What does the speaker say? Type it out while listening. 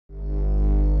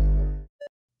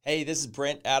Hey, this is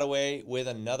Brent Attaway with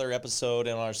another episode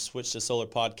in our Switch to Solar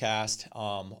podcast.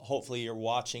 Hopefully, you're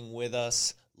watching with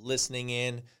us, listening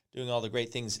in, doing all the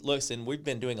great things. Listen, we've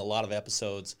been doing a lot of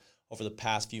episodes over the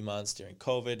past few months during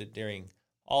COVID, during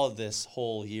all of this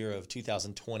whole year of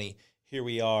 2020. Here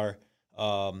we are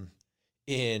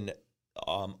in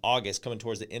August, coming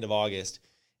towards the end of August.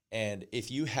 And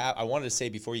if you have, I wanted to say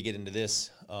before you get into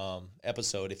this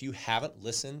episode, if you haven't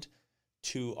listened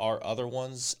to our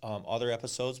other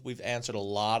episodes, we've answered a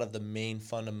lot of the main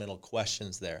fundamental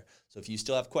questions there. So if you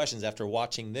still have questions after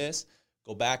watching this,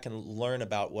 go back and learn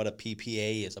about what a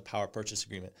PPA is, a power purchase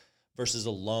agreement, versus a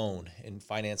loan in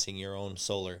financing your own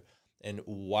solar, and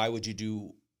why would you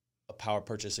do a power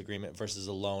purchase agreement versus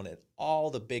a loan, and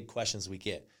all the big questions we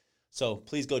get. So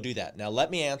please go do that. Now let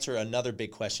me answer another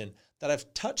big question that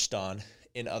I've touched on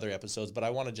in other episodes, but I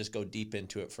want to just go deep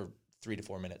into it for 3 to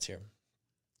 4 minutes here.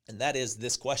 And that is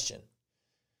this question.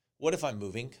 What if I'm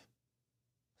moving?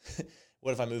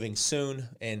 What if I'm moving soon?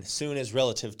 And soon is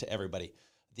relative to everybody.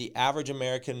 The average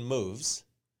American moves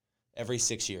every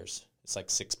 6 years. It's like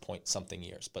 6 point something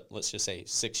years, but let's just say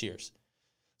 6 years.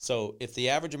 So if the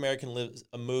average American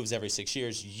moves every 6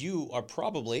 years, you are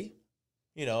probably,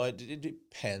 it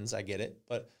depends, I get it,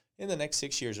 but in the next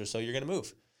 6 years or so, you're going to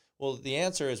move. Well, the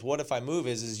answer is what if I move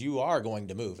is you are going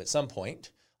to move at some point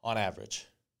on average,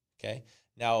 okay?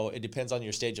 Now, it depends on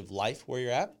your stage of life where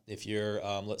you're at. If you're,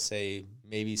 let's say,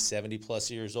 maybe 70 plus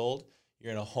years old,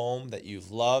 you're in a home that you've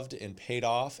loved and paid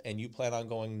off, and you plan on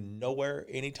going nowhere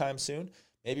anytime soon,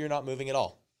 maybe you're not moving at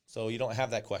all. So you don't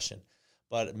have that question.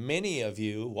 But many of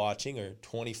you watching are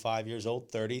 25 years old,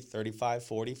 30, 35,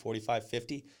 40, 45,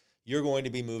 50. You're going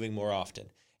to be moving more often.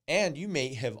 And you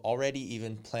may have already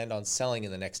even planned on selling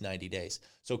in the next 90 days.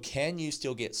 So can you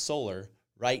still get solar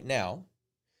right now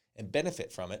and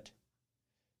benefit from it?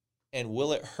 And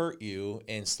will it hurt you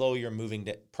and slow your moving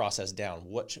process down?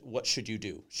 What should you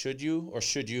do? Should you or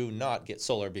should you not get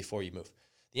solar before you move?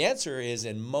 The answer is,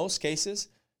 in most cases,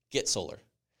 get solar.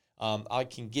 I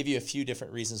can give you a few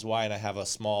different reasons why, and I have a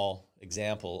small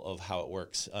example of how it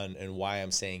works and why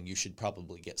I'm saying you should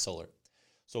probably get solar.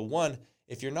 So one,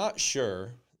 if you're not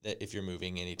sure that if you're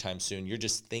moving anytime soon, you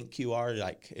just think you are.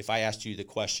 Like if I asked you the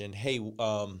question, hey,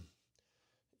 Bob,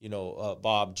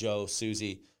 Joe,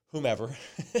 Susie, whomever,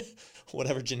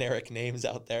 whatever generic names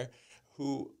out there,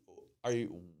 who are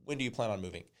you, when do you plan on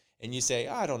moving? And you say,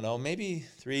 I don't know, maybe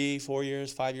 3, 4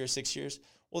 years, 5 years, 6 years.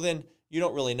 Well, then you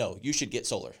don't really know. You should get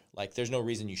solar. Like there's no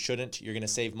reason you shouldn't. You're going to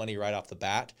save money right off the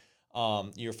bat.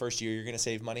 Your first year, you're going to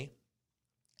save money.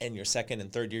 And your second and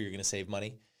third year, you're going to save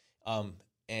money.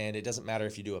 And it doesn't matter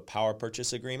if you do a power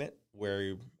purchase agreement,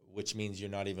 which means you're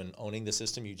not even owning the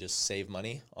system. You just save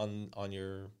money on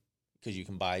your, because you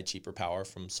can buy cheaper power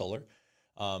from solar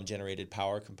generated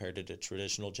power compared to the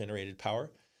traditional generated power.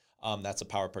 That's a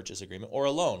power purchase agreement, or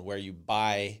a loan where you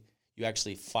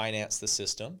actually finance the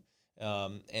system.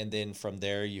 And then from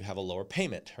there you have a lower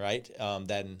payment, right?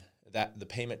 Then the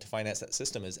payment to finance that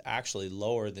system is actually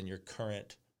lower than your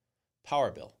current power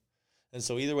bill. And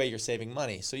so either way you're saving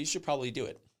money. So you should probably do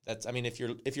it.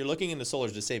 If you're looking into solar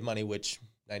to save money, which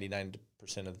 99%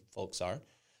 of folks are,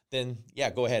 then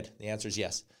yeah, go ahead. The answer is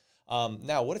yes.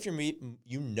 Now, what if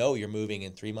you're moving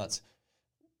in 3 months?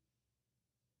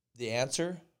 The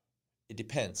answer, it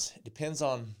depends. It depends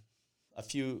on a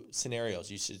few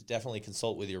scenarios. You should definitely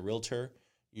consult with your realtor.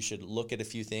 You should look at a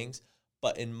few things.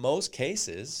 But in most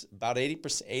cases, about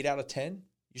 80%, 8 out of 10,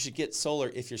 you should get solar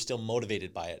if you're still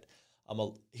motivated by it.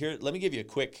 Here, let me give you a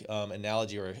quick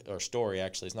analogy or story.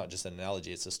 Actually, it's not just an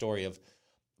analogy. It's a story of,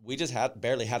 we just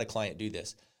barely had a client do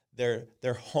this.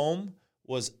 Their home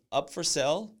was up for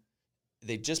sale.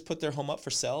 They just put their home up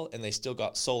for sale and they still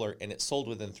got solar, and it sold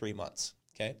within 3 months.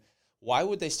 Okay. Why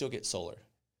would they still get solar?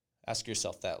 Ask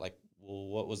yourself that. Like, well,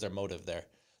 what was their motive there?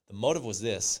 The motive was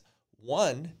this.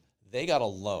 One, they got a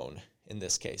loan in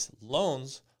this case.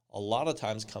 Loans a lot of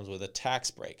times comes with a tax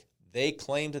break. They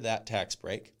claimed that tax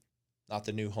break, not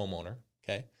the new homeowner.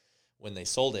 Okay. When they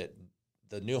sold it,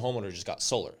 the new homeowner just got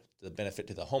solar. The benefit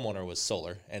to the homeowner was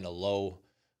solar and a low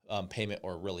payment,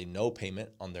 or really no payment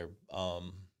on their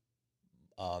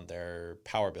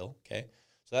power bill. Okay.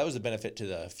 So that was the benefit to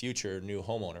the future new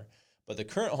homeowner. But the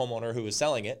current homeowner who was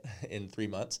selling it in 3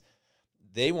 months,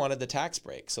 they wanted the tax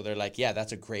break. So they're like, yeah,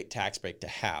 that's a great tax break to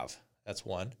have. That's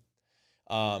one.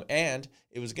 And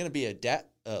it was going to be a debt.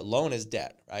 Loan is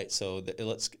debt, right? So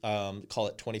let's call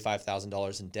it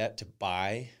 $25,000 in debt to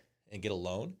buy and get a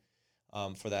loan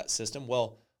for that system.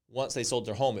 Well, once they sold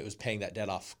their home, it was paying that debt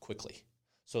off quickly.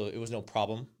 So it was no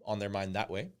problem on their mind that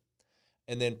way.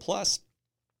 And then plus,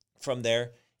 from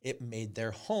there, it made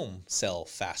their home sell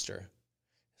faster.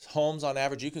 Homes on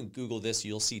average, you can Google this,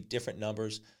 you'll see different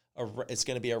numbers. It's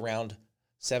going to be around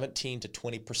 17 to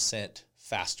 20%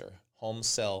 faster. Homes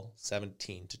sell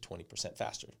 17 to 20%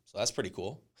 faster. So that's pretty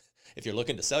cool. If you're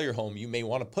looking to sell your home, you may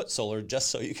want to put solar just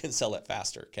so you can sell it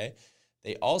faster, okay?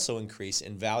 They also increase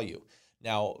in value.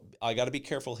 Now, I got to be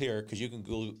careful here because you can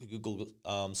Google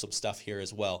some stuff here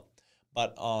as well.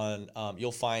 But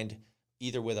you'll find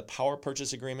either with a power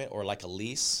purchase agreement or like a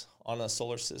lease on a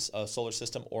solar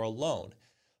system or a loan,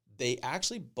 they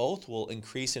actually both will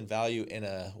increase in value in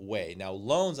a way. Now,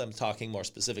 loans, I'm talking more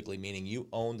specifically, meaning you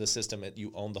own the system,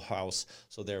 you own the house,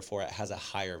 so therefore it has a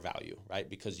higher value, right?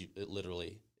 Because it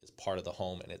literally is part of the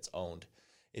home and it's owned.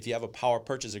 If you have a power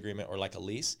purchase agreement or like a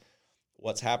lease,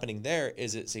 what's happening there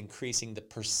is it's increasing the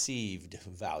perceived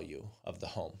value of the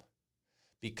home,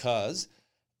 because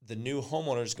the new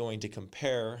homeowner is going to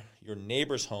compare your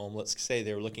neighbor's home. Let's say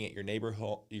they were looking at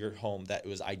your home that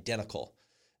was identical.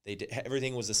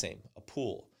 Everything was the same, a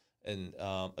pool and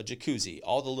a jacuzzi,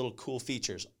 all the little cool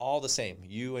features, all the same,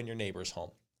 you and your neighbor's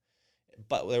home.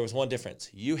 But there was one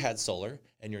difference. You had solar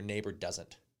and your neighbor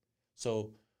doesn't.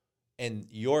 So, and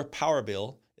your power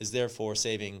bill is therefore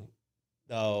saving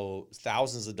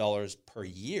thousands of dollars per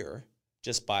year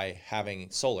just by having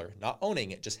solar, not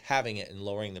owning it, just having it and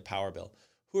lowering the power bill.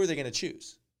 Who are they going to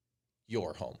choose?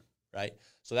 Your home, right?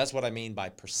 So that's what I mean by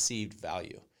perceived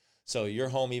value. So your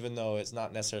home, even though it's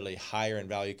not necessarily higher in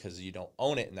value because you don't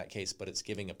own it in that case, but it's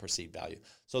giving a perceived value.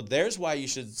 So there's why you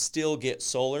should still get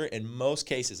solar in most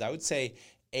cases. I would say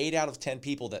 8 out of 10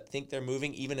 people that think they're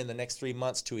moving, even in the next 3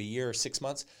 months to a year or 6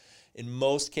 months, in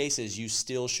most cases, you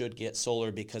still should get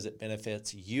solar because it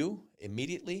benefits you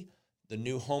immediately, the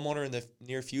new homeowner in the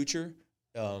near future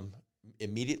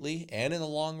immediately and in the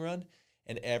long run,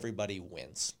 and everybody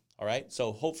wins. All right.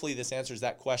 So hopefully this answers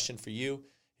that question for you.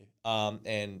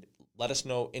 And let us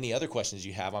know any other questions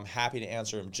you have. I'm happy to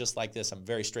answer them just like this. I'm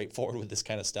very straightforward with this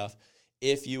kind of stuff.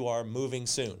 If you are moving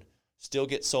soon, still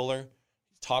get solar,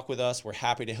 talk with us. We're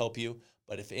happy to help you.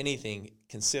 But if anything,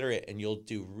 consider it and you'll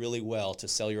do really well to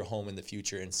sell your home in the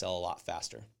future and sell a lot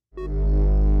faster.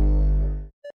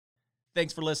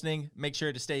 Thanks for listening. Make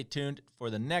sure to stay tuned for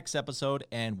the next episode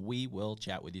and we will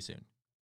chat with you soon.